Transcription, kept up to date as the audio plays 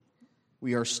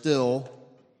We are still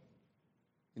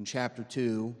in chapter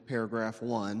 2, paragraph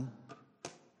 1.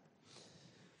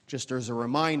 Just as a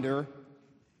reminder,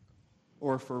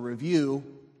 or for review,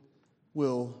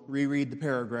 we'll reread the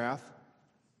paragraph.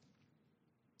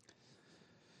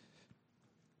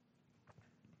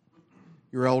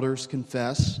 Your elders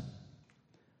confess,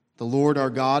 the Lord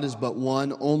our God is but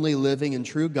one, only living and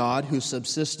true God, whose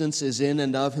subsistence is in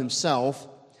and of himself,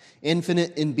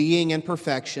 infinite in being and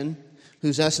perfection,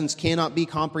 whose essence cannot be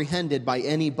comprehended by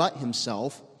any but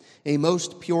himself, a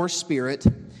most pure spirit,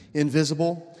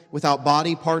 invisible, without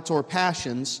body, parts, or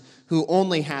passions, who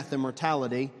only hath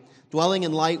immortality, dwelling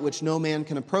in light which no man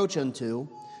can approach unto,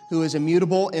 who is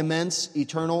immutable, immense,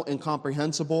 eternal,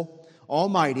 incomprehensible,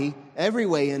 almighty, every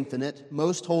way infinite,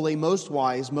 most holy, most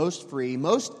wise, most free,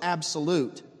 most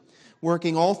absolute,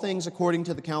 working all things according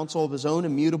to the counsel of his own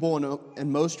immutable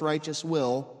and most righteous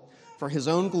will, for his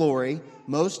own glory,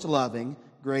 most loving,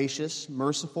 gracious,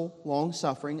 merciful,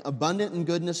 long-suffering, abundant in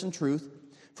goodness and truth,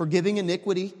 forgiving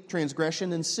iniquity,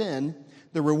 transgression, and sin,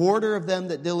 the rewarder of them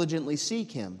that diligently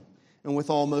seek him, and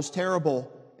withal most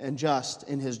terrible and just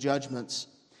in his judgments,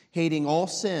 hating all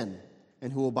sin,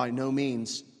 and who will by no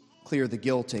means clear the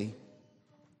guilty.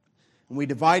 And we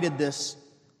divided this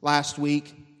last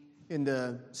week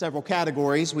into several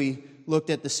categories. We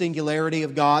looked at the singularity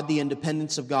of God, the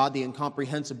independence of God, the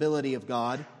incomprehensibility of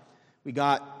God. We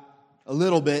got a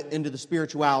little bit into the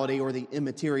spirituality or the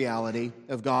immateriality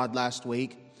of God last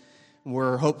week.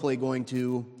 We're hopefully going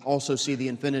to also see the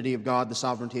infinity of God, the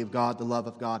sovereignty of God, the love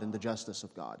of God, and the justice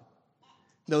of God.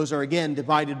 Those are again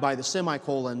divided by the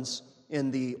semicolons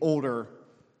in the older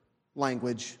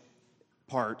language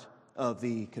part of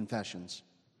the confessions.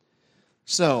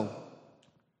 So,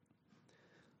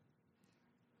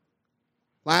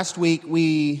 last week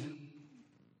we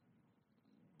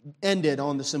ended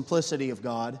on the simplicity of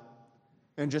God.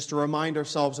 And just to remind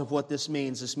ourselves of what this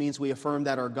means we affirm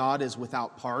that our God is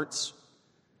without parts.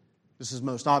 This is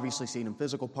most obviously seen in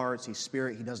physical parts. He's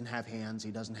spirit. He doesn't have hands. He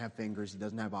doesn't have fingers. He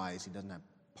doesn't have eyes. He doesn't have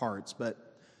parts. But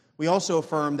we also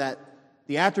affirm that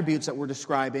the attributes that we're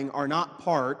describing are not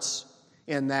parts,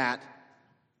 in that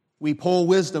we pull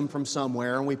wisdom from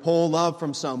somewhere and we pull love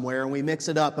from somewhere and we mix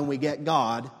it up and we get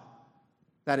God.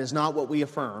 That is not what we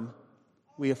affirm.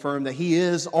 We affirm that He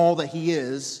is all that He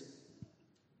is.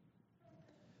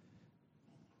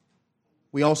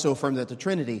 We also affirm that the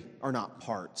Trinity are not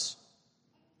parts.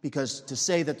 Because to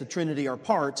say that the Trinity are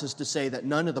parts is to say that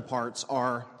none of the parts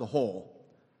are the whole.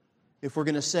 If we're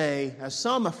going to say, as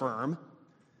some affirm,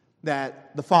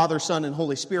 that the Father, Son, and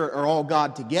Holy Spirit are all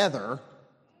God together,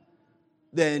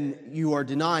 then you are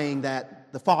denying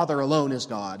that the Father alone is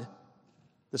God,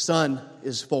 the Son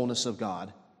is fullness of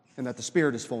God, and that the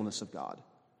Spirit is fullness of God.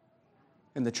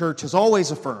 And the Church has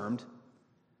always affirmed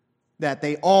that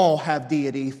they all have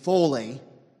deity fully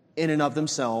in and of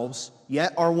themselves,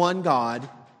 yet are one God,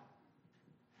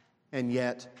 and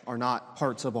yet are not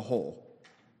parts of a whole.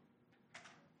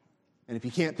 And if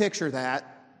you can't picture that,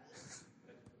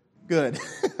 good.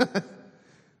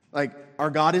 Like, our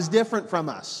God is different from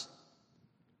us.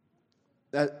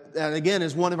 That again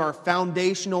is one of our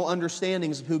foundational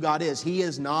understandings of who God is. He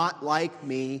is not like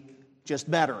me, just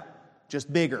better,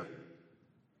 just bigger.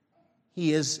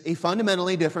 He is a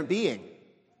fundamentally different being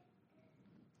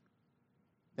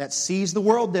that sees the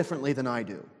world differently than I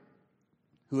do,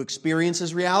 who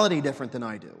experiences reality different than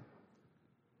I do.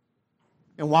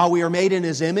 And while we are made in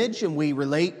His image and we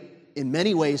relate in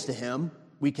many ways to Him,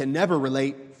 we can never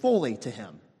relate fully to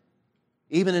Him.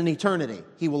 Even in eternity,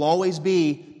 He will always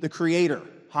be the Creator,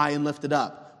 high and lifted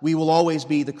up. We will always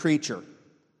be the creature.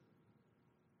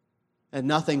 And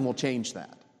nothing will change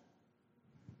that.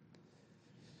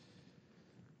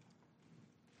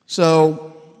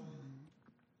 So,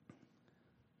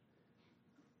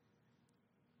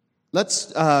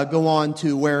 let's go on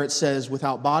to where it says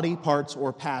without body, parts,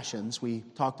 or passions. We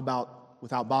talked about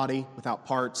without body, without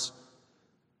parts.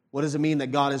 What does it mean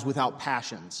that God is without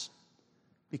passions?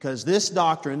 Because this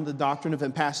doctrine, the doctrine of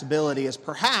impassibility, is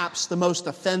perhaps the most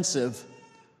offensive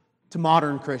to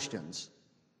modern Christians.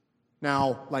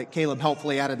 Now, like Caleb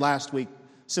helpfully added last week,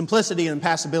 simplicity and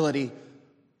impassibility,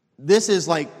 this is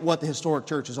like what the historic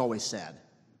church has always said.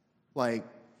 Like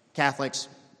Catholics,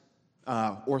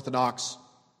 Orthodox,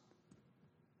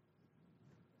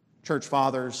 church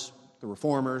fathers, the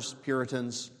Reformers,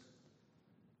 Puritans,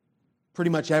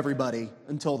 pretty much everybody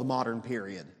until the modern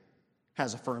period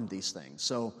has affirmed these things.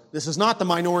 So this is not the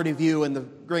minority view in the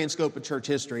grand scope of church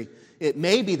history. It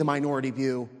may be the minority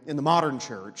view in the modern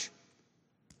church,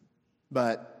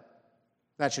 but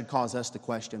that should cause us to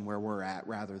question where we're at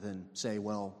rather than say,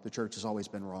 well, the church has always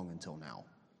been wrong until now.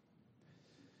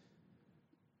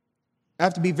 I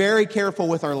have to be very careful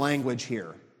with our language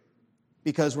here,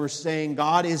 because we're saying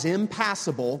God is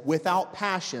impassible, without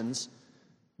passions.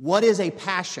 What is a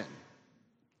passion?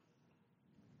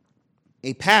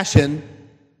 A passion,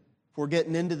 if we're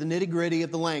getting into the nitty-gritty of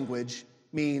the language,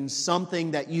 means something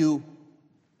that you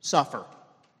suffer,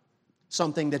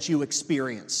 something that you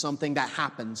experience, something that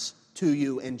happens to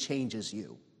you and changes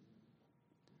you.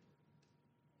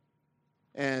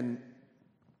 And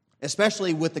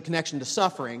especially with the connection to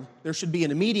suffering, there should be an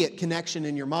immediate connection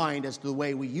in your mind as to the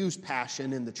way we use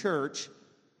passion in the church.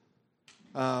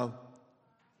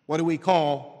 What do we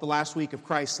call the last week of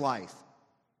Christ's life?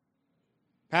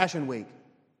 Passion Week.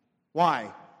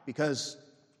 Why? Because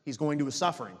he's going to a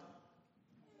suffering.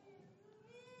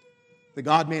 The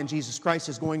God-man Jesus Christ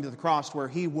is going to the cross, where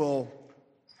he will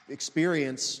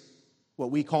experience what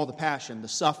we call the passion, the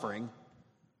suffering,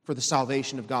 for the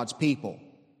salvation of God's people.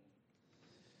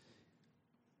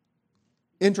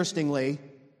 Interestingly,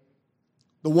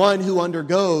 the one who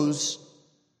undergoes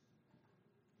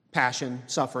passion,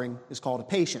 suffering, is called a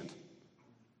patient,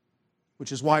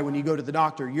 which is why when you go to the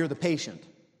doctor, you're the patient.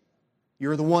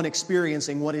 You're the one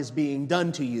experiencing what is being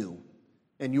done to you,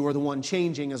 and you are the one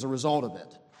changing as a result of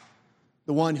it.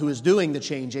 The one who is doing the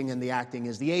changing and the acting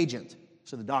is the agent.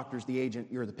 So the doctor's the agent,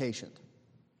 you're the patient.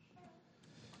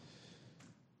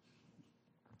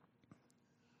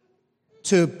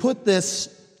 To put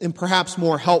this in perhaps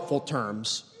more helpful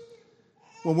terms,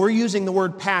 when we're using the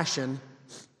word passion,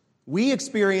 we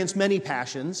experience many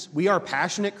passions. We are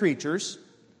passionate creatures,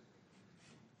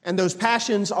 and those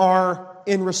passions are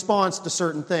in response to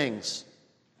certain things.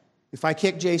 If I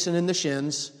kick Jason in the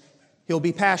shins, he'll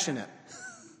be passionate.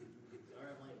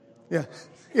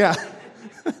 Yeah.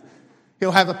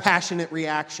 He'll have a passionate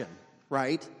reaction,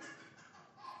 right?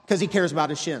 Because he cares about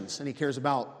his shins, and he cares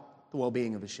about the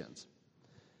well-being of his shins.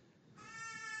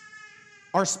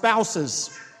 Our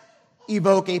spouses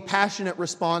evoke a passionate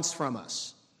response from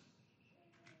us.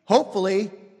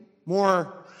 Hopefully,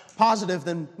 more positive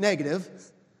than negative,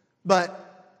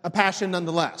 but a passion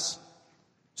nonetheless.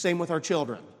 Same with our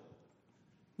children.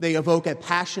 They evoke a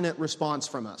passionate response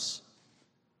from us.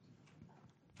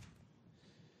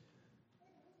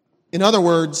 In other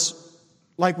words,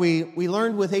 like we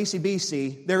learned with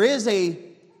ACBC, there is a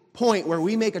point where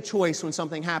we make a choice when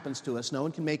something happens to us. No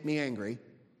one can make me angry.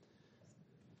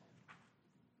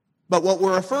 But what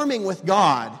we're affirming with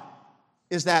God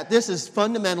is that this is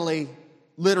fundamentally,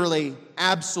 literally,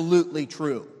 absolutely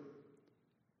true.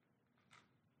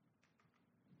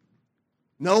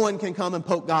 No one can come and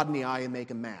poke God in the eye and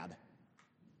make him mad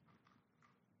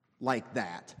like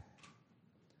that.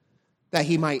 That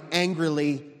he might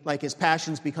angrily, like his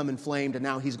passions become inflamed and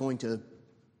now he's going to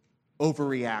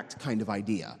overreact kind of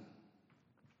idea.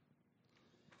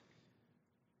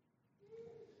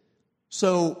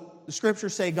 So the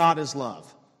scriptures say God is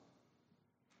love.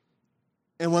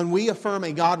 And when we affirm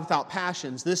a God without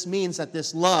passions, this means that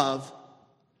this love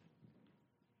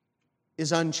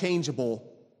is unchangeable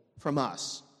from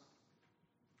us.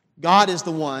 God is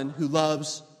the one who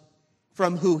loves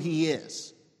from who he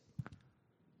is.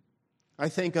 I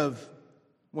think of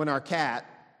when our cat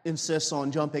insists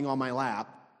on jumping on my lap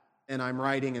and I'm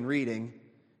writing and reading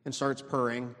and starts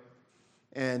purring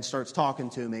and starts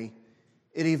talking to me.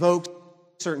 It evokes a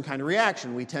certain kind of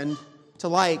reaction. We tend to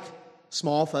like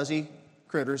small, fuzzy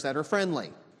critters that are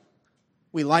friendly.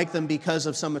 We like them because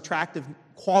of some attractive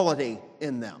quality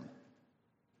in them.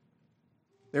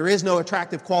 There is no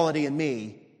attractive quality in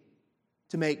me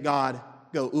to make God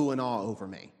go ooh and ah over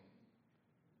me.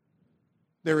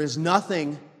 There is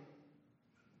nothing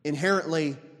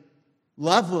inherently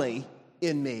lovely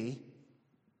in me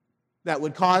that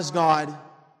would cause God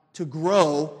to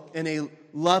grow in a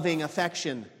loving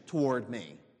affection toward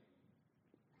me.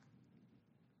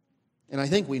 And I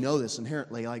think we know this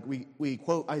inherently. Like we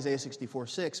quote Isaiah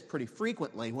 64:6 pretty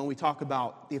frequently when we talk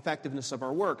about the effectiveness of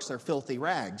our works. They're filthy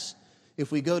rags.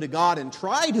 If we go to God and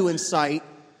try to incite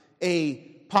a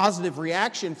positive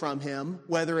reaction from him,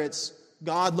 whether it's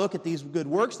God, look at these good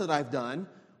works that I've done,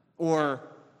 or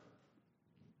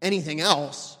anything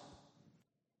else,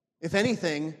 if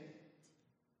anything,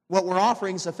 what we're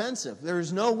offering is offensive. There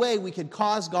is no way we could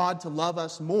cause God to love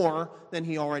us more than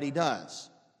he already does.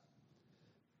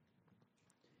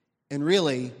 And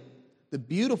really, the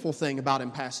beautiful thing about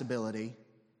impassibility,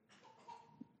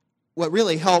 what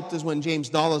really helped is when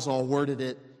James Dolezal worded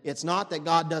it, it's not that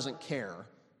God doesn't care.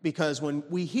 Because when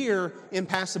we hear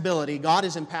impassibility, God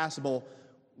is impassible,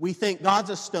 we think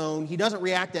God's a stone, he doesn't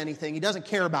react to anything, he doesn't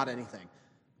care about anything.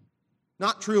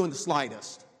 Not true in the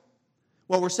slightest.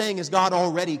 What we're saying is God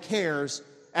already cares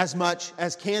as much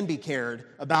as can be cared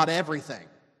about everything.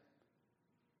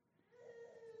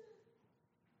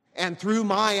 And through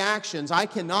my actions, I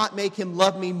cannot make him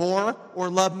love me more or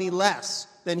love me less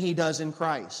than he does in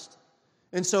Christ.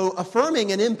 And so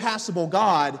affirming an impassible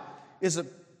God is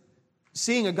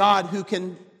seeing a God who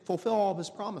can fulfill all of his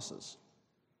promises.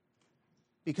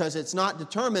 Because it's not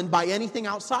determined by anything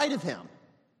outside of him.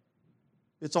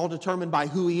 It's all determined by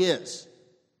who he is.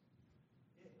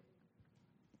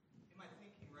 Am I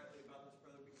thinking rightly about this,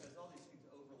 brother? Because all these things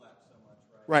overlap so much,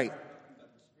 Right. right? Talking about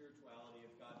the spirituality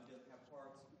of God, he doesn't have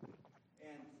parts.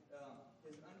 And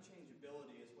his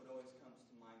unchangeability is what always comes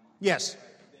to my mind. Yes.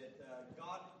 Right? That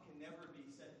God can never be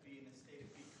said to be in a state of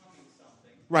becoming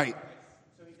something. Right.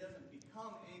 So he doesn't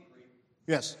become angry.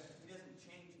 Yes. He doesn't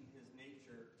change in his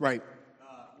nature. Right.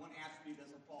 One attribute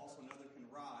doesn't fall, so another can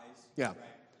rise. Yeah. Right?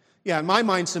 Yeah, in my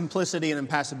mind, simplicity and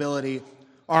impassibility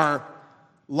are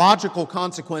logical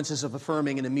consequences of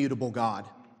affirming an immutable God.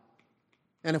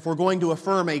 And if we're going to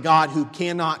affirm a God who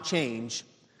cannot change,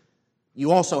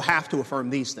 you also have to affirm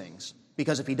these things.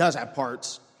 Because if he does have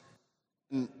parts,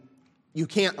 you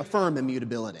can't affirm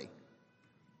immutability.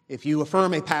 If you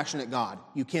affirm a passionate God,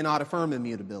 you cannot affirm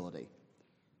immutability.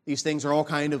 These things are all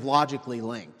kind of logically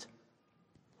linked.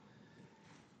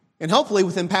 And helpfully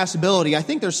with impassibility, I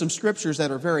think there's some scriptures that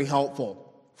are very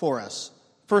helpful for us.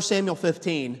 1 Samuel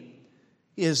 15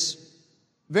 is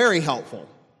very helpful.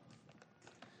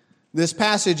 This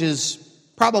passage is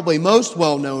probably most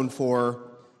well known for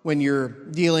when you're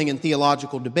dealing in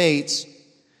theological debates.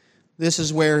 This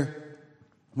is where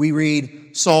we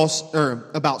read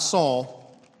about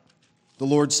Saul. The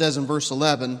Lord says in verse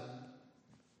 11,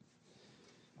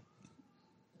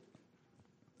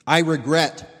 I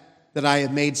regret that I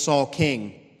have made Saul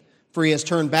king, for he has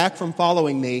turned back from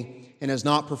following me and has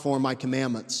not performed my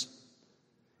commandments.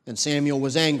 And Samuel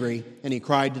was angry, and he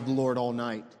cried to the Lord all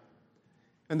night.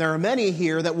 And there are many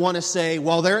here that want to say,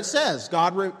 well, there it says,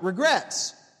 God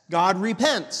regrets, God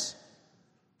repents,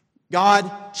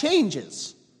 God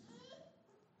changes.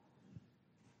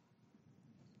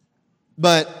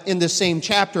 But in this same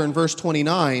chapter, in verse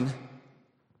 29,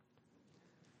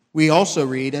 we also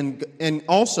read, and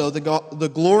also the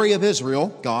glory of Israel,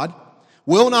 God,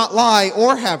 will not lie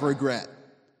or have regret,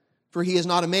 for he is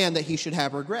not a man that he should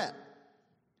have regret.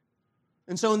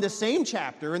 And so in the same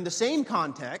chapter, in the same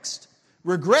context,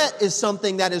 regret is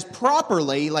something that is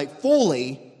properly,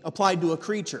 fully applied to a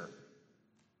creature.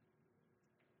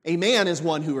 A man is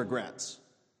one who regrets.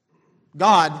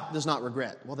 God does not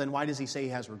regret. Well, then why does he say he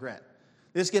has regret?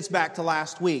 This gets back to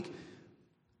last week.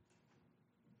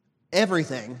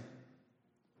 Everything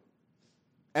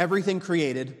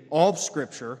created, all of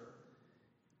Scripture,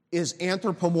 is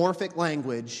anthropomorphic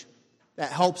language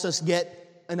that helps us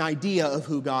get an idea of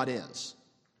who God is.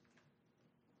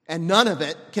 And none of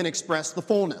it can express the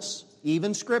fullness,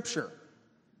 even Scripture.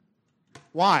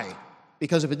 Why?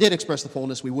 Because if it did express the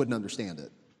fullness, we wouldn't understand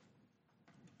it.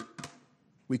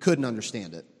 We couldn't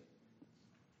understand it.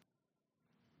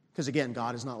 Because again,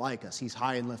 God is not like us. He's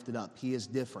high and lifted up. He is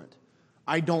different.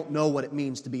 I don't know what it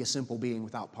means to be a simple being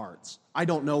without parts. I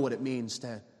don't know what it means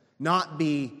to not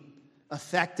be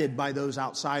affected by those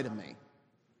outside of me.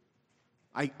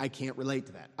 I can't relate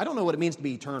to that. I don't know what it means to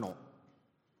be eternal,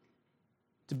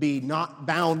 to be not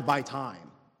bound by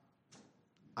time.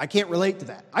 I can't relate to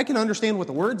that. I can understand what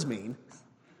the words mean,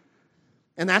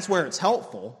 and that's where it's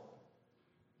helpful,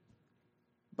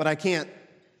 but I can't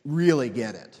really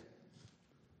get it.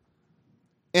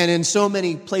 And in so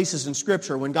many places in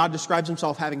Scripture, when God describes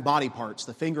himself having body parts,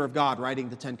 the finger of God writing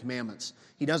the Ten Commandments,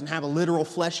 he doesn't have a literal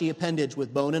fleshy appendage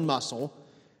with bone and muscle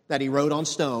that he wrote on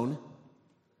stone,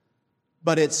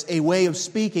 but it's a way of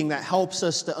speaking that helps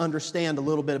us to understand a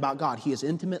little bit about God. He is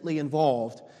intimately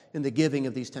involved in the giving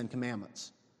of these Ten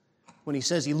Commandments. When he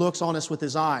says he looks on us with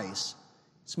his eyes,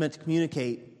 it's meant to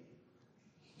communicate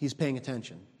he's paying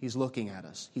attention. He's looking at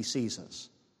us. He sees us.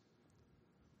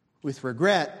 With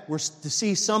regret, we're to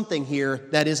see something here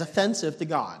that is offensive to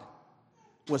God.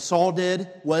 What Saul did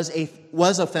was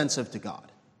offensive to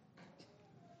God.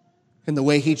 And the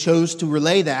way he chose to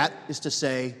relay that is to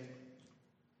say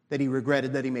that he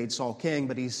regretted that he made Saul king,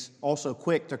 but he's also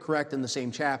quick to correct in the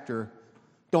same chapter,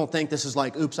 don't think this is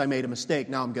like, oops, I made a mistake,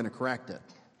 now I'm going to correct it.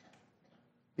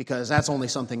 Because that's only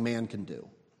something man can do,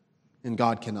 and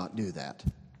God cannot do that.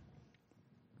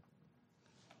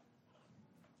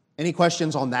 Any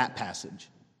questions on that passage?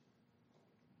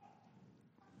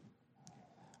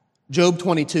 Job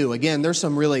 22. Again, there's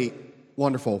some really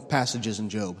wonderful passages in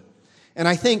Job. And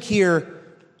I think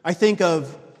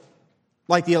of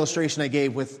like the illustration I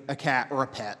gave with a cat or a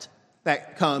pet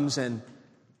that comes and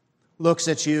looks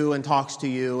at you and talks to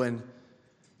you and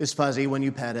is fuzzy when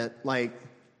you pet it, like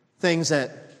things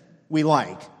that we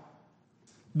like.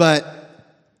 But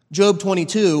Job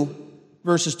 22,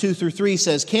 verses 2 through 3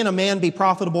 says, "Can a man be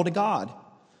profitable to God?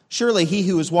 Surely he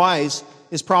who is wise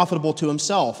is profitable to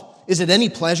himself. Is it any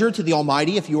pleasure to the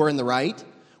Almighty if you are in the right?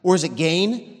 Or is it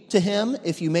gain to him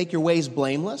if you make your ways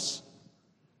blameless?"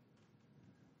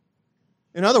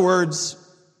 In other words,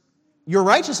 your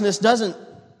righteousness doesn't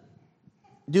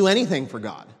do anything for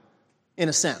God, in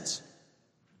a sense.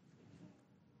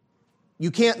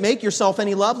 You can't make yourself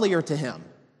any lovelier to him,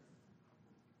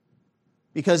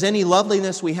 because any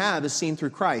loveliness we have is seen through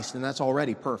Christ, and that's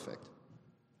already perfect.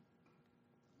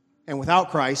 And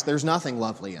without Christ, there's nothing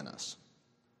lovely in us.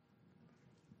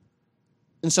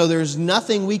 And so there's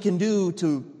nothing we can do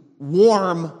to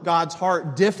warm God's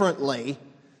heart differently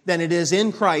than it is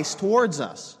in Christ towards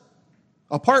us,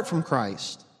 apart from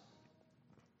Christ.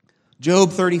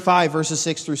 Job 35, verses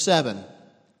 6 through 7.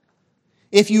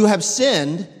 "If you have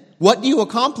sinned, what do you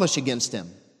accomplish against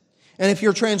him? And if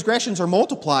your transgressions are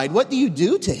multiplied, what do you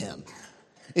do to him?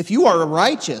 If you are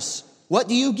righteous, what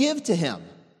do you give to him?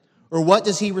 Or what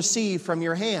does he receive from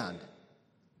your hand?"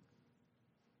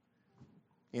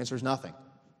 The answer is nothing.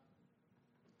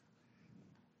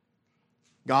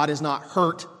 God is not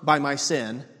hurt by my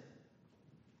sin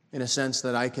in a sense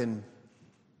that I can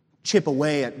chip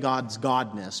away at God's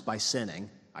godness by sinning.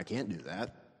 I can't do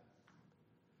that.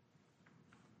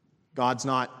 God's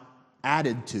not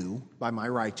added to by my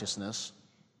righteousness.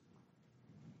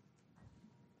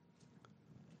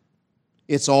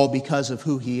 It's all because of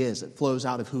who he is. It flows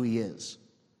out of who he is.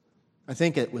 I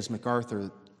think it was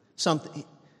MacArthur.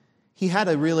 He had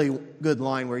a really good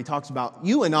line where he talks about,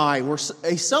 you and I were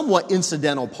a somewhat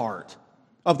incidental part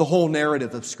of the whole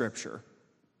narrative of Scripture.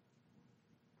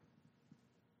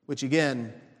 Which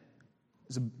again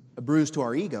is a bruise to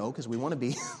our ego, because we want to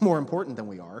be more important than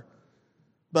we are.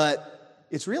 But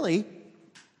it's really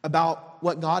about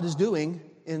what God is doing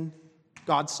in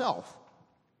God's self.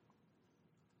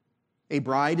 A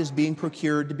bride is being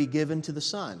procured to be given to the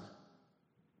Son.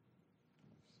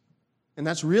 And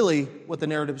that's really what the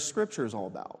narrative of Scripture is all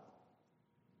about.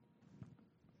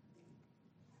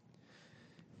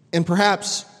 And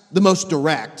perhaps the most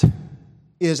direct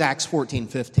is Acts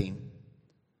 14:15.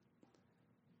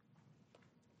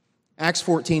 Acts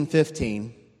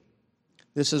 14:15,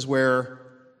 this is where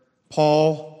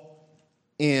Paul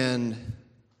and,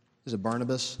 is it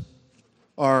Barnabas,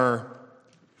 are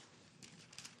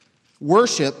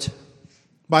worshipped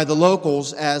by the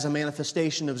locals as a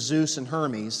manifestation of Zeus and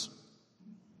Hermes.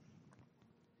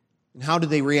 And how do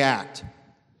they react?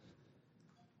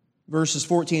 Verses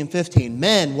 14 and 15.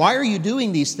 "Men, why are you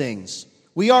doing these things?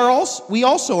 We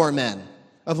also are men,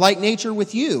 of like nature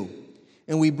with you.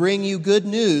 And we bring you good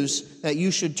news that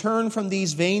you should turn from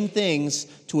these vain things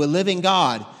to a living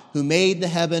God who made the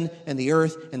heaven and the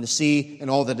earth and the sea and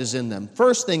all that is in them."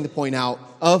 First thing to point out,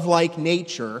 of like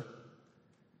nature,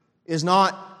 is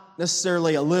not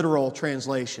necessarily a literal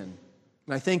translation.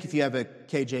 And I think if you have a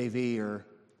KJV or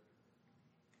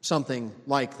something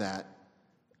like that,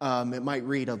 it might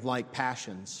read of like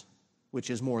passions, which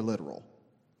is more literal.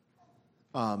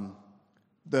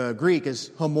 The Greek is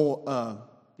homoi,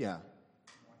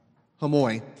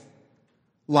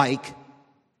 like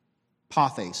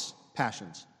pathes,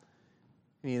 passions.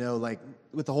 You know, like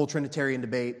with the whole Trinitarian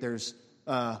debate, there's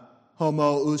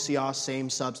homo, ousios, same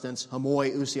substance.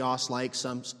 Homoi, ousios, like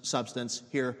some substance.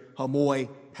 Here, homoi,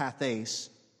 pathes,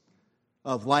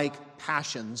 of like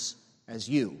passions as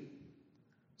you.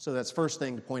 So that's first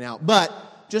thing to point out.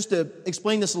 But just to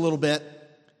explain this a little bit,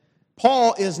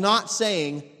 Paul is not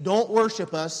saying, don't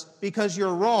worship us because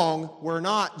you're wrong, we're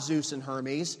not Zeus and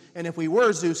Hermes, and if we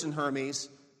were Zeus and Hermes,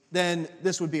 then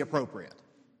this would be appropriate.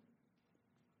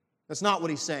 That's not what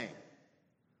he's saying.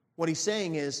 What he's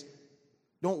saying is,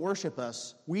 don't worship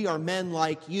us. We are men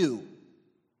like you,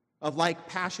 of like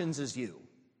passions as you.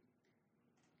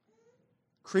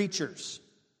 Creatures.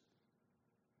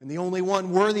 And the only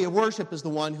one worthy of worship is the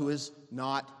one who is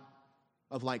not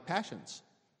of like passions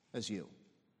as you.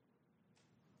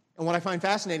 And what I find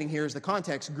fascinating here is the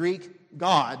context. Greek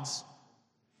gods.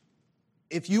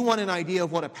 If you want an idea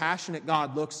of what a passionate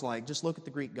god looks like, just look at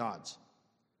the Greek gods.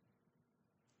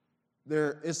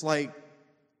 It's like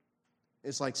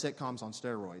sitcoms on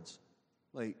steroids.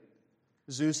 Like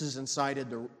Zeus is incited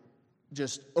to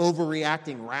just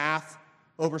overreacting wrath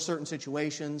over certain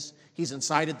situations. He's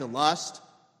incited to lust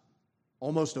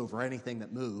almost over anything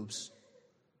that moves.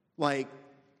 Like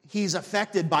he's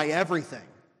affected by everything.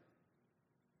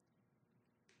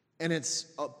 And it's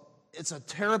a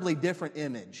terribly different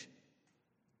image.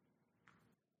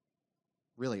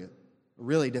 Really, a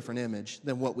really different image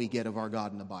than what we get of our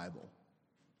God in the Bible.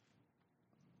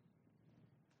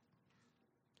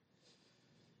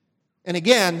 And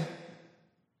again,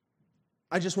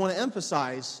 I just want to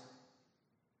emphasize,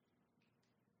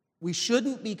 we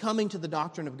shouldn't be coming to the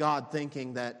doctrine of God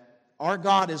thinking that our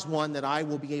God is one that I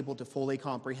will be able to fully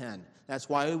comprehend. That's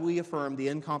why we affirm the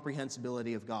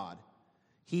incomprehensibility of God.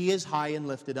 He is high and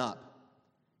lifted up.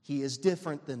 He is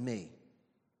different than me.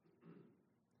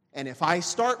 And if I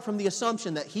start from the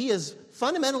assumption that He is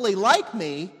fundamentally like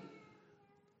me,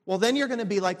 well, then you're going to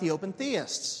be like the open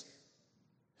theists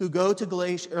who go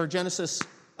to Genesis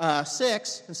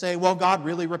 6 and say, well, God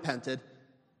really repented.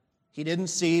 He didn't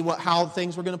see how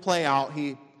things were going to play out,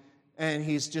 and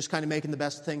He's just kind of making the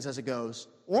best of things as it goes.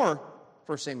 Or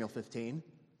 1 Samuel 15,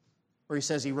 where He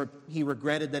says he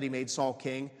regretted that He made Saul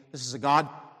king. This is a God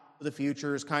for the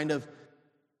future, is kind of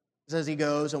as He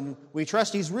goes, and we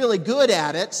trust He's really good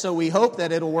at it, so we hope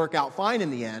that it'll work out fine in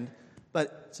the end,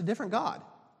 but it's a different God.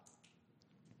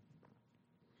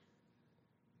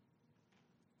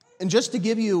 And just to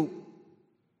give you,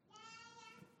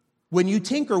 when you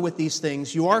tinker with these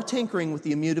things, you are tinkering with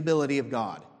the immutability of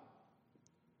God.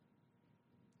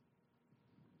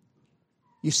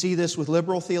 You see this with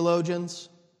liberal theologians.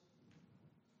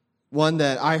 One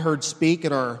that I heard speak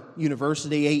at our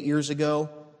university 8 years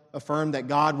ago affirmed that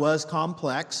God was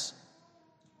complex,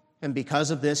 and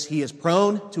because of this, He is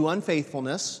prone to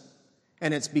unfaithfulness.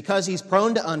 And it's because He's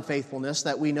prone to unfaithfulness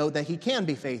that we know that He can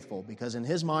be faithful, because in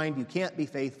His mind, you can't be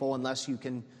faithful unless you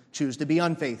can choose to be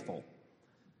unfaithful,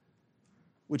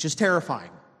 which is terrifying.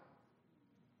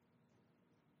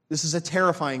 This is a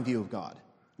terrifying view of God.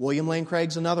 William Lane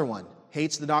Craig's another one.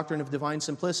 Hates the doctrine of divine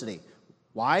simplicity.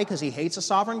 Why? Because he hates a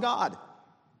sovereign God.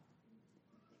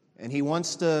 And he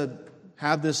wants to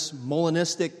have this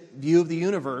Molinistic view of the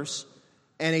universe,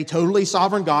 and a totally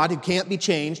sovereign God who can't be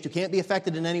changed, who can't be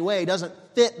affected in any way, doesn't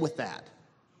fit with that.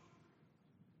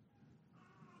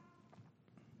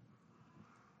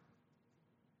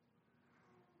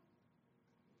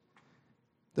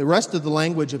 The rest of the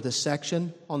language of this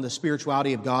section on the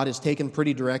spirituality of God is taken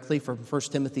pretty directly from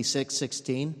 1 Timothy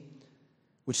 6:16,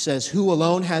 which says, "Who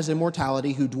alone has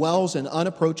immortality, who dwells in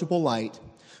unapproachable light,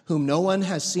 whom no one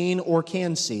has seen or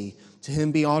can see, to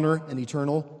Him be honor and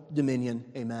eternal dominion.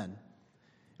 Amen."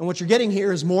 And what you're getting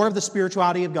here is more of the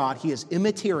spirituality of God. He is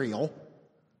immaterial.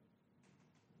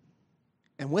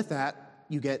 And with that,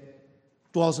 you get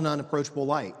dwells in unapproachable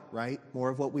light, right? More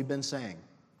of what we've been saying.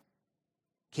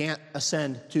 Can't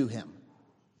ascend to Him.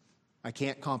 I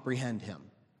can't comprehend Him.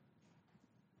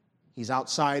 He's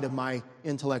outside of my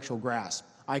intellectual grasp.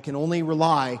 I can only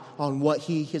rely on what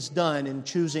He has done in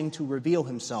choosing to reveal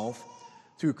Himself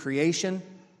through creation,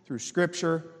 through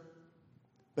Scripture.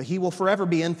 But He will forever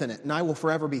be infinite, and I will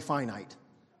forever be finite,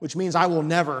 which means I will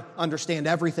never understand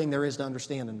everything there is to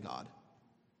understand in God.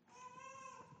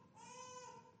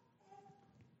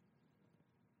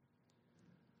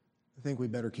 I think we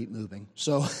better keep moving.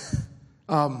 So,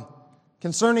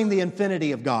 concerning the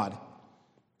infinity of God,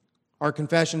 our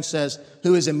confession says,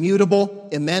 who is immutable,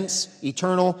 immense,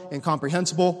 eternal,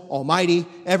 incomprehensible, almighty,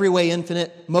 every way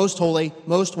infinite, most holy,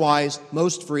 most wise,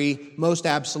 most free, most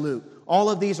absolute. All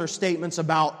of these are statements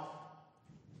about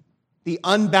the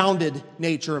unbounded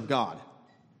nature of God.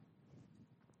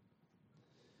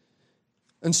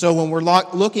 And so when we're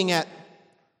looking at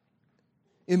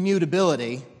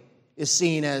immutability, is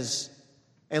seen as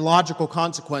a logical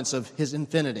consequence of His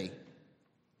infinity.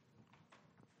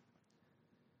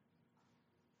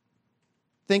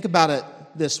 Think about it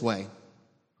this way.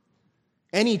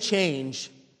 Any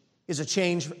change is a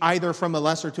change either from a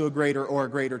lesser to a greater or a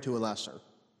greater to a lesser.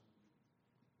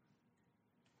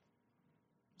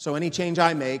 So any change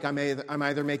I make, I'm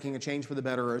either making a change for the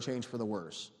better or a change for the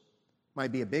worse.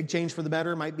 Might be a big change for the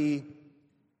better, might be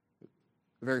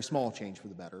a very small change for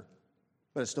the better,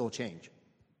 but it's still a change.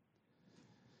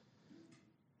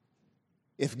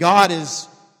 If God is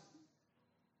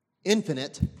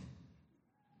infinite,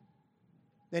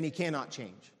 then He cannot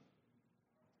change,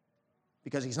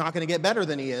 because He's not going to get better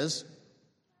than He is,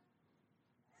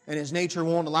 and His nature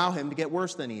won't allow Him to get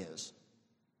worse than He is.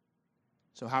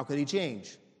 So how could He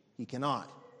change? He cannot.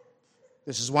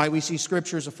 This is why we see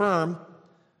Scriptures affirm,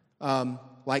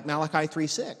 like Malachi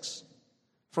 3:6,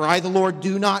 "For I, the Lord,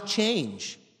 do not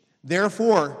change.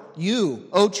 Therefore, you,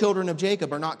 O children of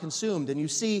Jacob, are not consumed." And you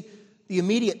see the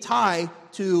immediate tie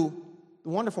to the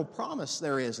wonderful promise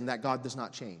there is in that God does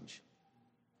not change.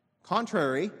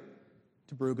 Contrary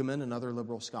to Brueggemann and other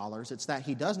liberal scholars, it's that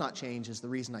He does not change is the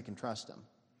reason I can trust Him,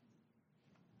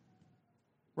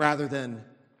 rather than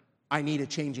I need a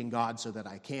changing God so that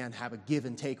I can have a give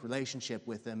and take relationship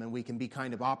with Him and we can be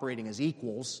kind of operating as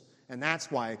equals, and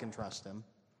that's why I can trust Him.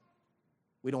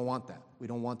 We don't want that. We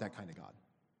don't want that kind of God.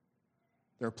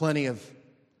 There are plenty of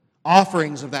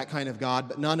offerings of that kind of God,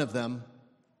 but none of them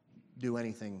do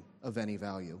anything of any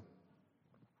value.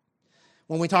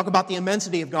 When we talk about the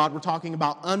immensity of God, we're talking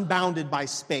about unbounded by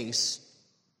space.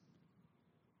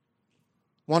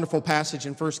 Wonderful passage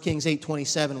in 1 Kings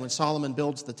 8:27 when Solomon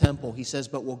builds the temple. He says,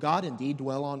 "But will God indeed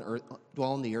dwell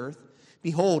on the earth?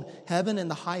 Behold, heaven and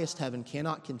the highest heaven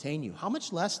cannot contain you. How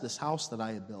much less this house that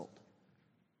I have built?"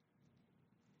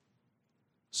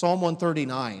 Psalm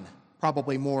 139,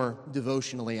 probably more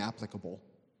devotionally applicable.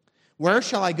 "Where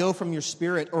shall I go from your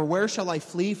spirit, or where shall I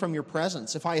flee from your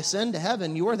presence? If I ascend to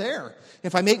heaven, you are there.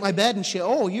 If I make my bed in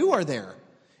Sheol, you are there.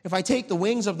 If I take the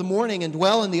wings of the morning and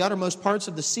dwell in the uttermost parts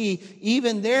of the sea,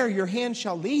 even there your hand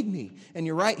shall lead me, and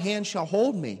your right hand shall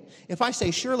hold me. If I say,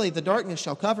 surely the darkness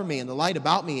shall cover me, and the light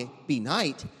about me be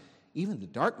night, even the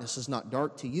darkness is not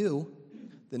dark to you.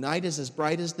 The night is as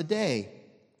bright as the day,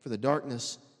 for the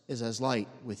darkness is as light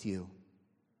with you."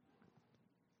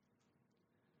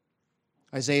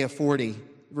 Isaiah 40,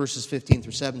 verses 15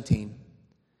 through 17.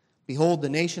 "Behold, the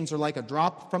nations are like a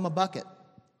drop from a bucket,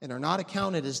 and are not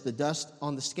accounted as the dust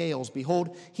on the scales.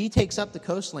 Behold, he takes up the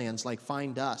coastlands like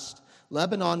fine dust.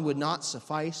 Lebanon would not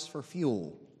suffice for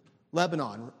fuel."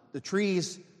 Lebanon, the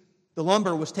trees, the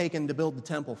lumber was taken to build the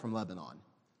temple from Lebanon.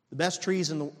 The best trees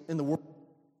in the world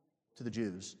to the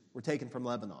Jews were taken from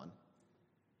Lebanon.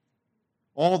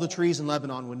 All the trees in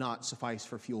Lebanon would not suffice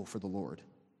for fuel for the Lord.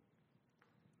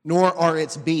 "Nor are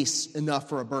its beasts enough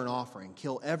for a burnt offering.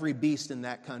 Kill every beast in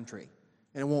that country,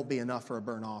 and it won't be enough for a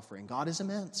burnt offering." God is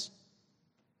immense.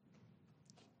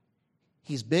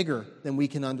 He's bigger than we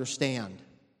can understand.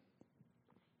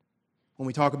 When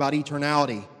we talk about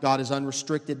eternality, God is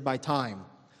unrestricted by time.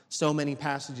 So many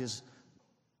passages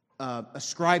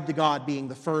ascribe to God being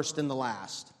the first and the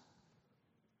last.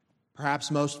 Perhaps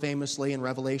most famously in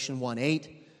Revelation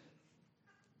 1:8,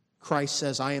 Christ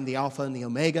says, "I am the Alpha and the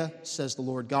Omega, says the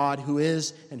Lord God, who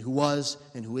is and who was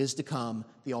and who is to come,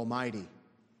 the Almighty."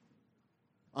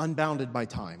 Unbounded by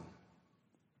time.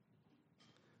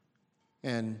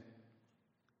 And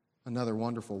another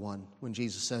wonderful one, when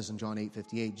Jesus says in John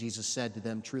 8:58, Jesus said to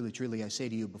them, "Truly, truly, I say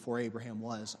to you, before Abraham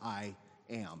was, I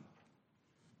am."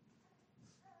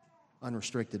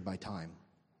 Unrestricted by time.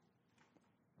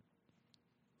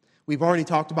 We've already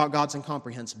talked about God's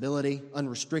incomprehensibility,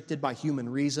 unrestricted by human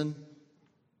reason.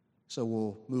 So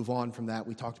we'll move on from that.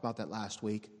 We talked about that last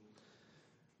week.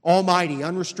 Almighty,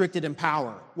 unrestricted in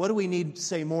power. What do we need to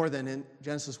say more than in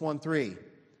Genesis 1:3?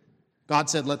 God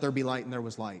said, "Let there be light," and there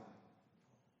was light.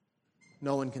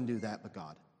 No one can do that but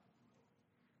God.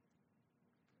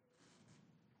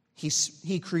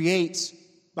 He creates,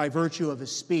 by virtue of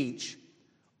his speech,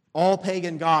 all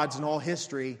pagan gods in all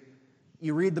history.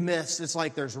 You read the myths, it's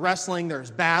like there's wrestling, there's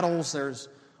battles, there's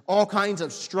all kinds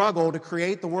of struggle to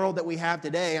create the world that we have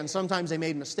today, and sometimes they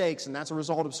made mistakes, and that's a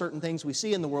result of certain things we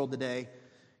see in the world today.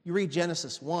 You read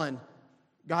Genesis 1,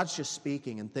 God's just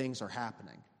speaking and things are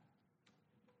happening.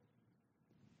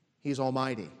 He's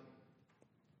almighty.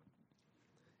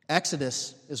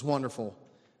 Exodus is wonderful.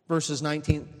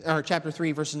 Chapter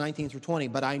 3, verses 19 through 20.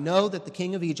 "But I know that the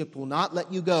king of Egypt will not let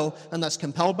you go unless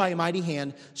compelled by a mighty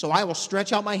hand. So I will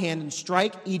stretch out my hand and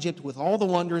strike Egypt with all the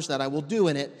wonders that I will do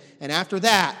in it. And after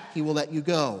that, he will let you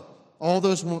go." All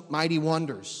those mighty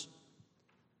wonders.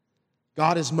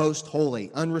 God is most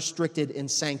holy, unrestricted in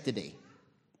sanctity.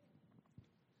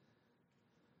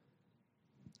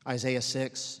 Isaiah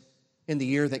 6. "In the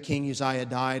year that King Uzziah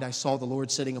died, I saw the Lord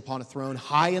sitting upon a throne,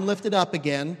 high and lifted up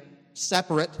again,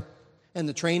 separate, and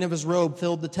the train of his robe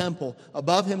filled the temple.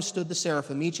 Above him stood the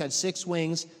seraphim. Each had 6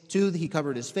 wings. 2 he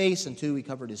covered his face, and 2 he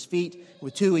covered his feet.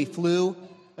 With 2 he flew."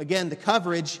 Again, the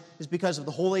coverage is because of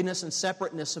the holiness and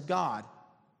separateness of God.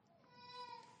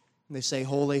 And they say,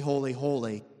 "Holy, holy,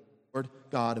 holy, Lord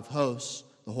God of hosts.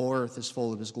 The whole earth is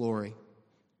full of his glory."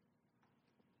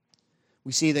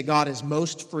 We see that God is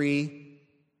most free,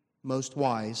 most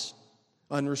wise,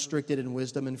 unrestricted in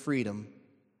wisdom and freedom.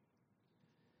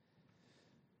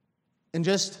 And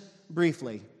just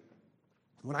briefly,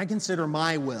 when I consider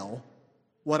my will,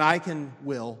 what I can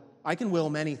will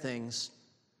many things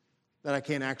that I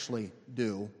can't actually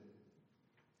do.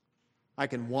 I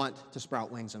can want to sprout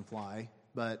wings and fly,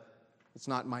 but it's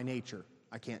not my nature.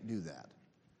 I can't do that.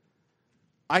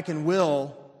 I can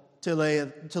will to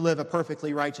live a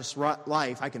perfectly righteous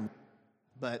life.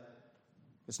 But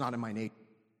it's not in my nature.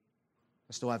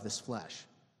 I still have this flesh.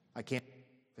 I can't live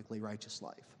a perfectly righteous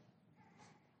life.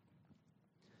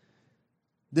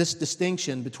 This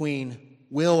distinction between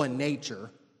will and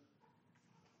nature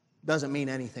doesn't mean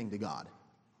anything to God.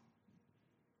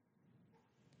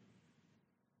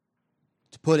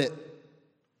 To put it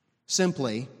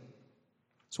simply,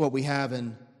 it's what we have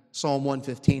in Psalm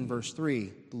 115, verse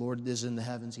 3, the Lord is in the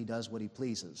heavens, he does what he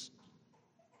pleases.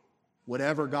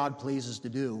 Whatever God pleases to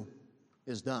do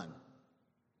is done.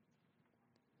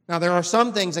 Now, there are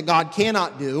some things that God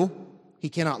cannot do. He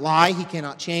cannot lie, he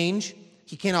cannot change,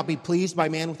 he cannot be pleased by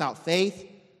man without faith.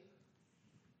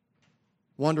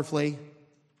 Wonderfully,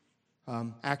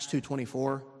 Acts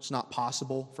 2:24, it's not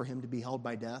possible for him to be held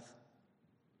by death.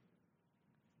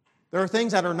 There are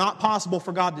things that are not possible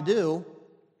for God to do.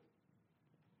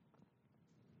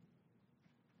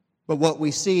 But what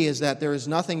we see is that there is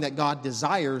nothing that God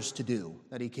desires to do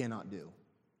that he cannot do.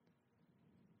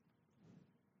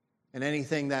 And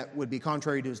anything that would be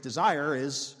contrary to his desire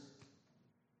is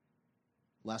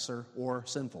lesser or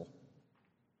sinful.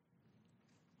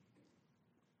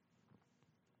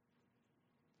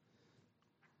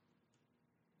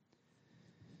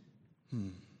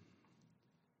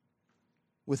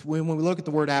 When we look at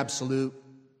the word absolute,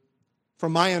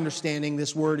 from my understanding,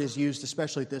 this word is used,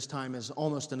 especially at this time, as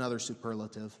almost another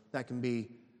superlative that can be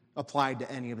applied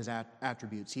to any of his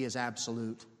attributes. He is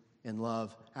absolute in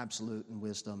love, absolute in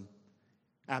wisdom,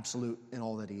 absolute in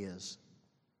all that he is.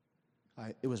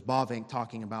 It was Bavinck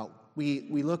talking about, we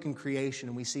look in creation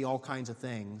and we see all kinds of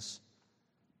things.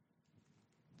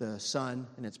 The sun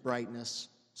and its brightness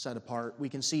set apart. We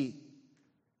can see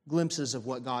glimpses of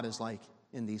what God is like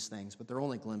in these things, but they're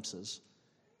only glimpses.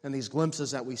 And these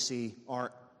glimpses that we see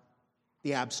are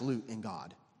the absolute in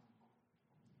God,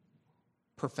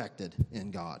 perfected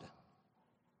in God.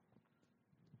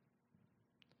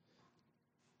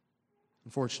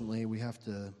 Unfortunately, we have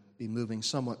to be moving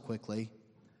somewhat quickly.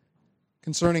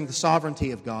 Concerning the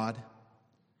sovereignty of God,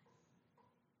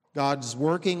 God's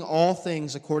working all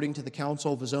things according to the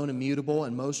counsel of his own immutable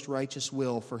and most righteous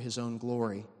will for his own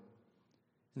glory.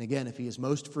 And again, if he is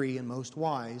most free and most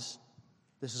wise,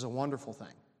 this is a wonderful thing.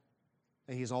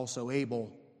 And he is also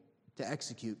able to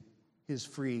execute his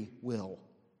free will.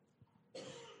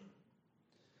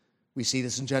 We see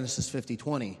this in Genesis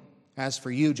 50:20. As for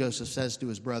you, Joseph says to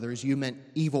his brothers, you meant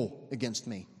evil against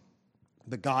me,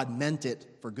 but God meant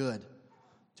it for good,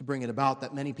 to bring it about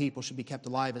that many people should be kept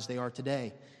alive as they are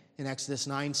today. In Exodus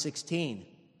 9:16,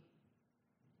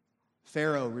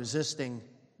 Pharaoh resisting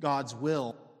God's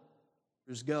will,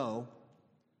 go.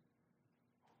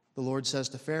 The Lord says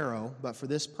to Pharaoh, but for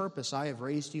this purpose I have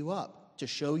raised you up, to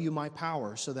show you my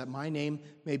power, so that my name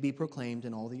may be proclaimed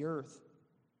in all the earth.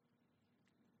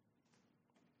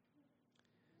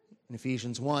 In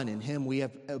Ephesians 1, in him we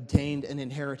have obtained an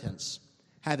inheritance,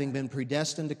 having been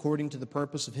predestined according to the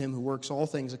purpose of him who works all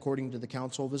things according to the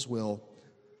counsel of his will,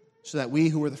 so that we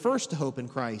who were the first to hope in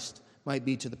Christ might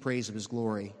be to the praise of his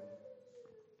glory.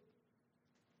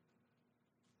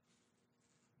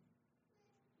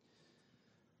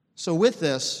 So with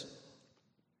this,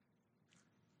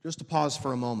 just to pause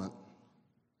for a moment,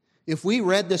 if we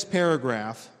read this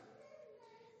paragraph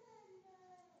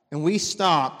and we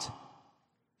stopped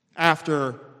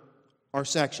after our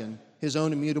section, his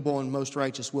own immutable and most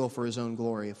righteous will for his own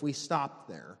glory, if we stopped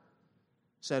there,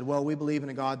 said, well, we believe in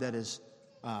a God that is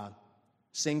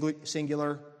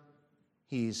singular,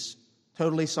 he's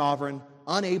totally sovereign,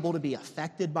 unable to be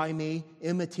affected by me,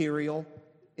 immaterial,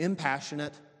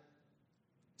 impassionate,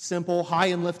 simple, high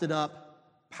and lifted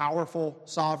up, powerful,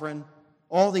 sovereign,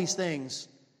 all these things,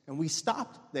 and we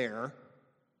stopped there,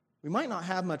 we might not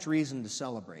have much reason to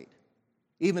celebrate,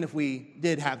 even if we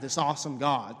did have this awesome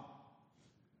God.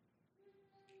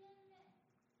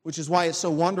 Which is why it's so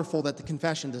wonderful that the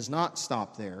confession does not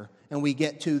stop there, and we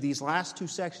get to these last two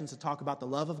sections that talk about the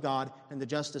love of God and the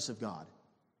justice of God,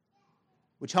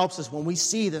 which helps us when we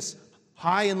see this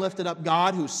high and lifted up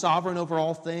God who's sovereign over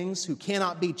all things, who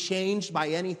cannot be changed by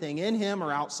anything in him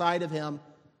or outside of him.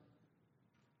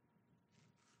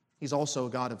 He's also a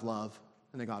God of love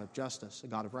and a God of justice, a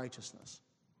God of righteousness,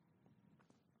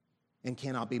 and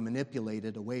cannot be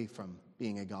manipulated away from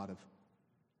being a God of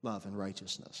love and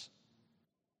righteousness.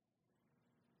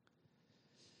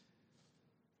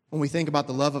 When we think about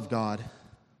the love of God,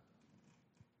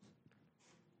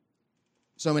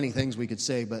 so many things we could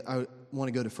say, but I want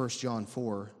to go to 1 John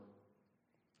 4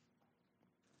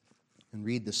 and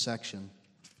read this section.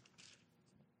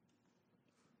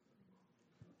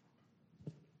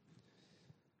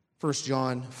 1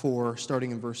 John 4,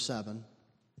 starting in verse 7.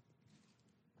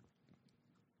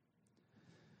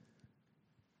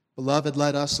 Beloved,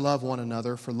 let us love one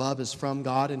another, for love is from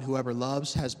God, and whoever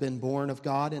loves has been born of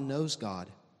God and knows God.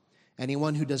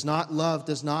 Anyone who does not love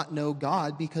does not know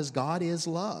God, because God is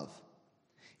love.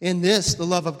 In this, the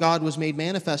love of God was made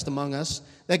manifest among us,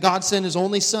 that God sent his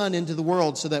only Son into the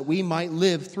world so that we might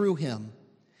live through him.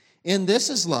 In this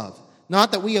is love,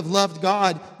 Not that we have loved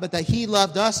God, but that He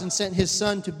loved us and sent His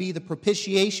Son to be the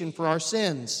propitiation for our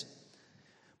sins.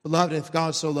 Beloved, if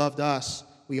God so loved us,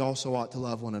 we also ought to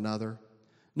love one another.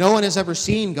 No one has ever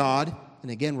seen God, and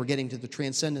again we're getting to the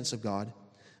transcendence of God.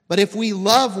 But if we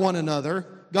love one another,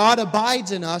 God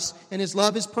abides in us, and His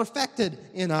love is perfected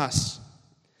in us.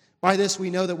 By this we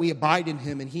know that we abide in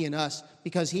Him and He in us,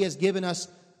 because He has given us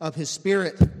of His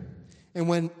Spirit.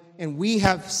 And we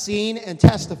have seen and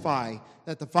testify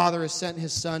that the Father has sent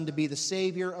His Son to be the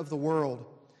Savior of the world.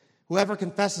 Whoever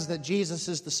confesses that Jesus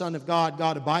is the Son of God,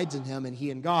 God abides in him and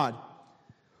he in God.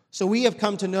 So we have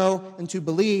come to know and to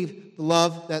believe the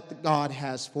love that God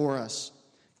has for us.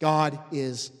 God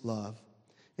is love.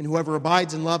 And whoever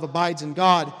abides in love abides in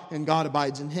God, and God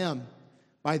abides in him.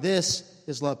 By this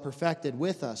is love perfected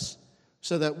with us,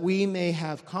 so that we may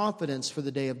have confidence for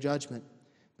the day of judgment,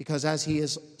 because as He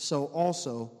is, so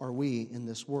also are we in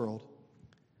this world.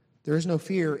 There is no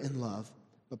fear in love,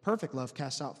 but perfect love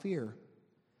casts out fear.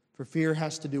 For fear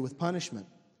has to do with punishment,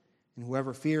 and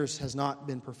whoever fears has not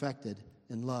been perfected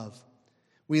in love.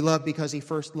 We love because He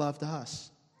first loved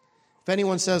us. If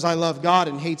anyone says, I love God,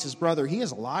 and hates his brother, he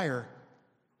is a liar.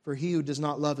 For he who does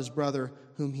not love his brother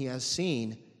whom he has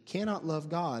seen cannot love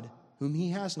God whom he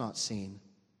has not seen.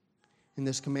 In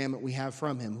this commandment we have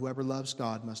from Him, whoever loves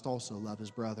God must also love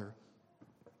his brother.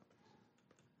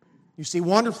 You see,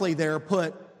 wonderfully there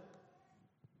put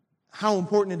how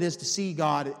important it is to see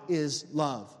God is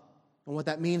love, and what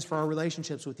that means for our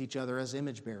relationships with each other as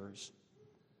image bearers.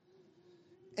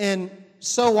 And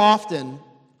so often,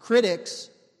 critics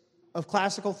of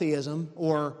classical theism,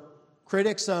 or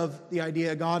critics of the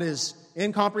idea God is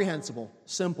incomprehensible,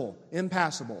 simple,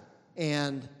 impassible,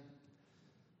 and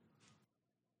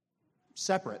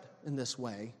separate in this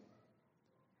way.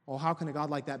 Well, how can a God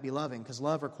like that be loving? Because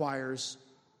love requires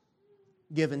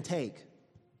give and take.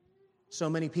 So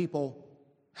many people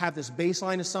have this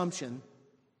baseline assumption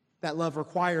that love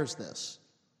requires this.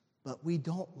 But we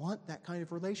don't want that kind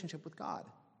of relationship with God.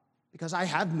 Because I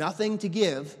have nothing to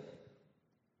give.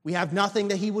 We have nothing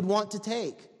that He would want to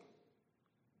take.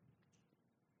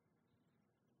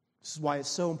 This is why it's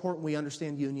so important we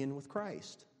understand union with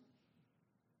Christ.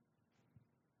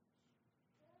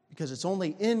 Because it's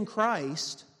only in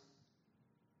Christ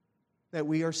that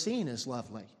we are seen as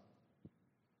lovely,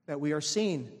 that we are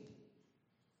seen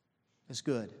as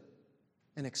good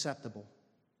and acceptable.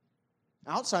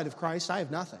 Outside of Christ, I have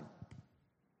nothing.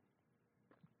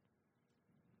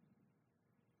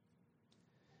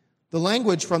 The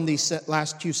language from these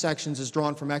last two sections is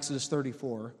drawn from Exodus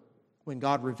 34, when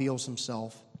God reveals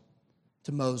Himself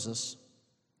to Moses.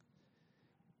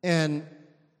 And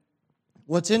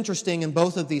what's interesting in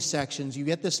both of these sections, you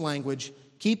get this language,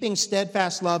 keeping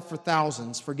steadfast love for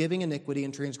thousands, forgiving iniquity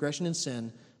and transgression and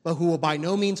sin, but who will by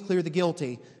no means clear the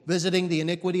guilty, visiting the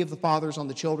iniquity of the fathers on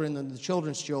the children and the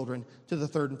children's children to the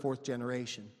third and fourth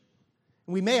generation.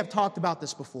 And we may have talked about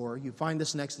this before. You find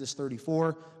this in Exodus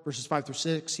 34, verses 5 through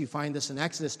 6. You find this in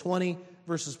Exodus 20,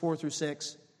 verses 4 through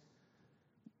 6.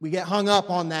 We get hung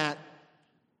up on that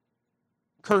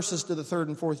curses to the third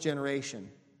and fourth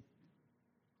generation.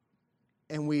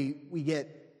 And we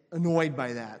get annoyed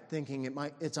by that, thinking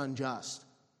it's unjust.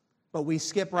 But we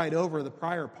skip right over the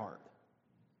prior part.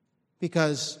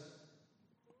 Because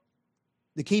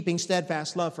the keeping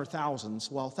steadfast love for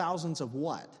thousands, well, thousands of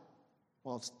what?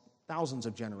 Well, it's thousands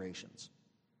of generations.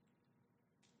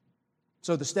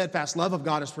 So the steadfast love of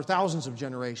God is for thousands of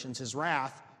generations. His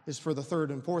wrath is for the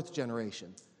third and fourth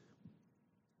generation.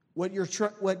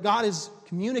 What God is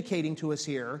communicating to us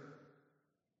here,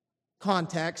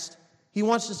 context, He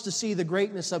wants us to see the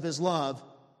greatness of His love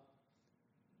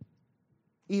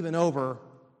even over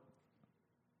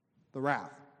the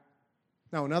wrath.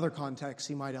 Now, in other contexts,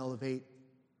 He might elevate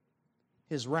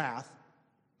His wrath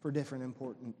for different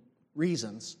important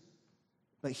reasons.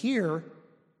 But here,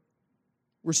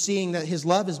 we're seeing that His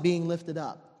love is being lifted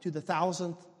up to the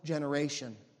 1,000th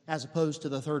generation as opposed to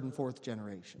the third and fourth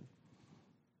generation.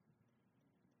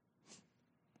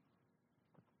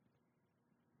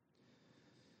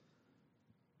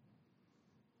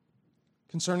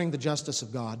 Concerning the justice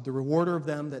of God, the rewarder of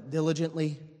them that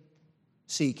diligently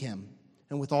seek Him,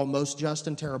 and withal most just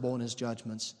and terrible in His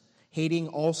judgments, hating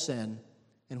all sin,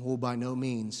 and will by no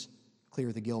means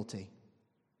clear the guilty.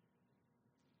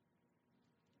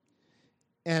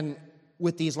 And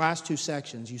with these last two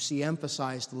sections, you see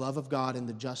emphasized the love of God and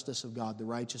the justice of God, the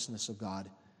righteousness of God.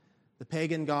 The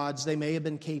pagan gods, they may have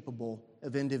been capable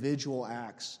of individual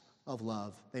acts of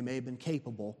love. They may have been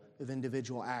capable of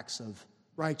individual acts of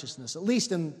righteousness, at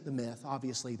least in the myth.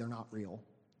 Obviously, they're not real.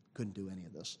 Couldn't do any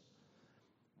of this.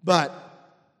 But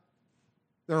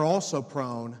they're also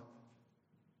prone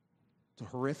to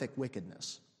horrific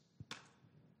wickedness.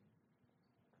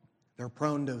 They're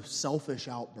prone to selfish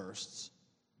outbursts.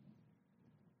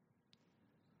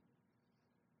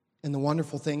 And the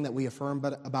wonderful thing that we affirm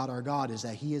about our God is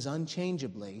that He is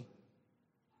unchangeably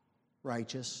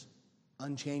righteous,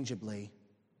 unchangeably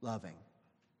loving.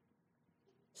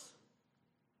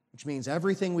 Which means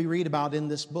everything we read about in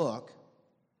this book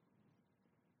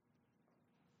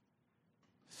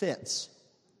fits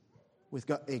with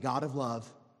a God of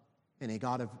love and a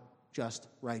God of just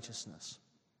righteousness.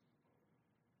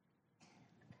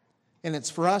 And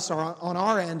it's for us on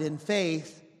our end in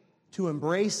faith to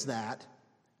embrace that,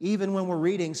 even when we're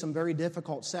reading some very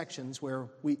difficult sections where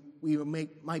we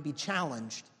might be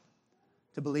challenged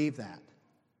to believe that,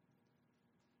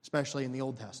 especially in the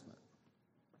Old Testament.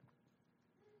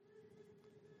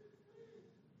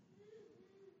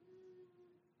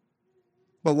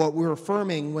 But what we're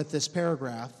affirming with this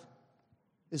paragraph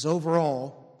is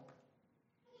overall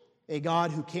a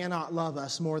God who cannot love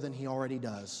us more than He already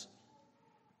does,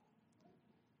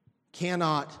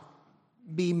 cannot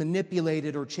be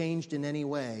manipulated or changed in any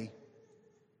way,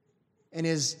 and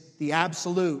is the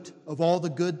absolute of all the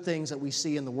good things that we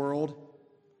see in the world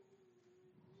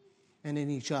and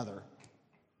in each other.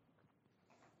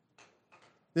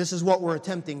 This is what we're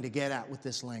attempting to get at with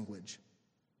this language.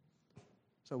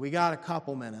 So we got a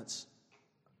couple minutes.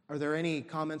 Are there any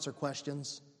comments or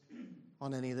questions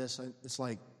on any of this? It's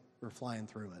like we're flying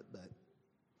through it, but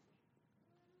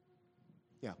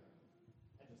yeah.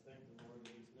 I just thank the Lord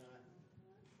that He's not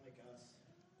like us.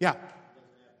 Yeah. He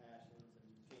doesn't have passions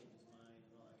and change His mind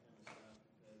and all that kind of stuff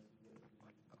because He wouldn't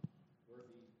be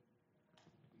worthy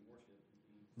to be worshipped. He'd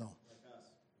be No. like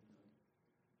us,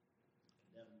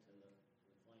 condemned to the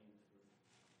flames for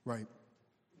Right.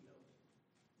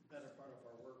 better part of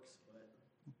our works, but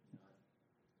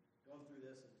going through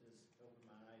this has just opened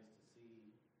my eyes to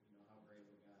see, how great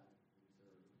a God we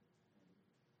serve, and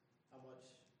how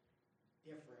much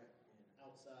different and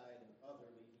outside and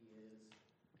otherly He is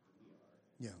than we are.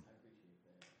 And Yeah. I appreciate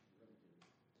that. I really do.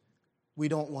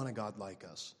 We don't want a God like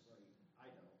us. Right.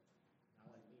 I don't.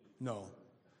 Not like me. No.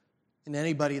 And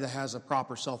anybody that has a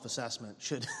proper self-assessment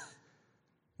should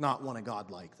not want a God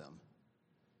like them.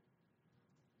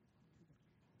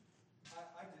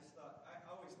 I just thought, I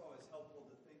always thought it was helpful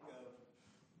to think of,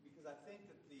 because I think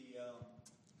that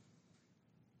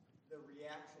the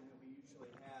reaction that we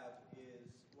usually have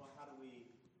is, well, how do we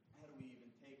even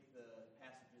take the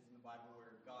passages in the Bible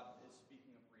where God is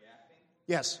speaking of reacting?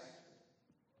 Yes.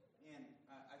 Right? And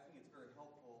I think it's very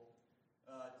helpful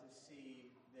to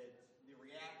see that the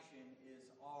reaction is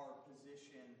our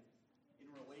position in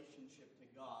relationship to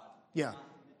God, Yeah.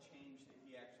 not the change that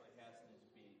He actually has in His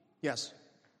being. Yes.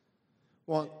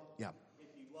 Well, yeah.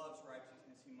 If He loves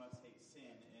righteousness, He must hate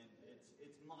sin, and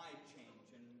it's my change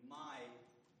and my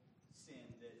sin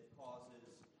that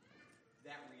causes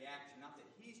that reaction. Not that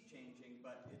He's changing,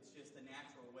 but it's just the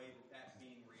natural way that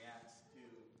being reacts to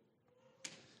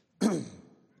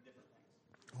different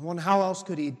things. Well, how else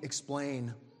could He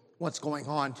explain what's going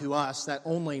on to us that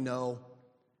only know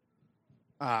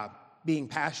being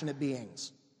passionate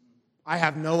beings? I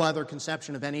have no other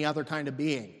conception of any other kind of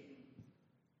being.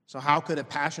 So how could a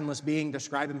passionless being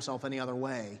describe himself any other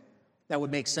way that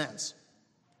would make sense?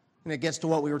 And it gets to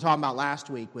what we were talking about last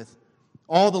week with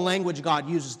all the language God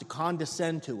uses to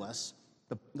condescend to us,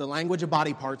 the language of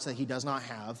body parts that He does not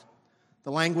have,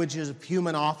 the languages of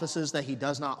human offices that He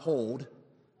does not hold,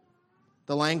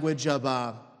 the language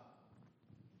of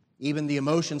even the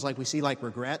emotions like we see like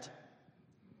regret.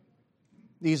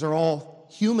 These are all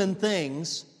human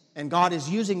things, and God is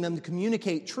using them to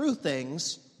communicate true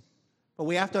things. But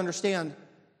we have to understand,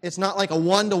 it's not like a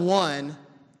one-to-one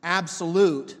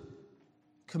absolute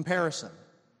comparison.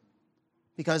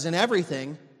 Because in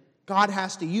everything, God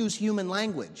has to use human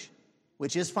language,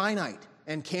 which is finite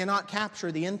and cannot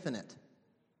capture the infinite.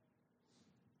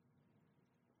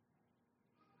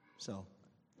 So,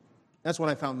 that's what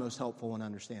I found most helpful in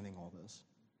understanding all this.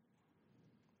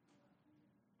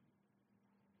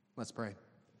 Let's pray.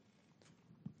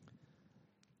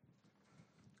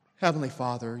 Heavenly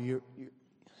Father,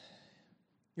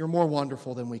 you're more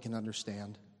wonderful than we can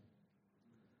understand.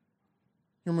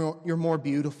 You're more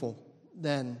beautiful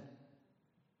than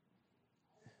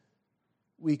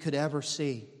we could ever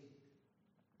see.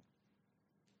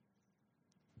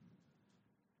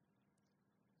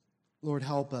 Lord,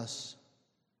 help us.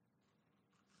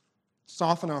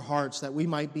 Soften our hearts that we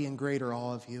might be in greater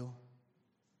awe of You.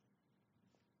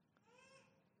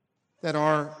 That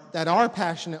our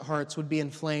passionate hearts would be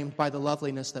inflamed by the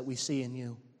loveliness that we see in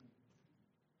You.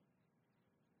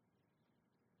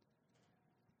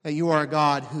 That You are a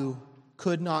God who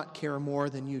could not care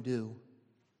more than you do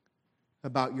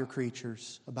about your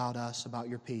creatures, about us, about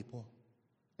your people.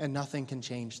 And nothing can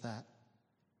change that.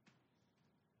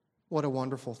 What a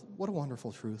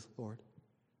wonderful truth, Lord.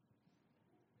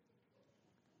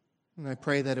 And I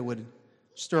pray that it would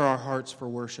stir our hearts for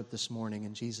worship this morning.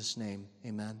 In Jesus' name,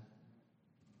 amen.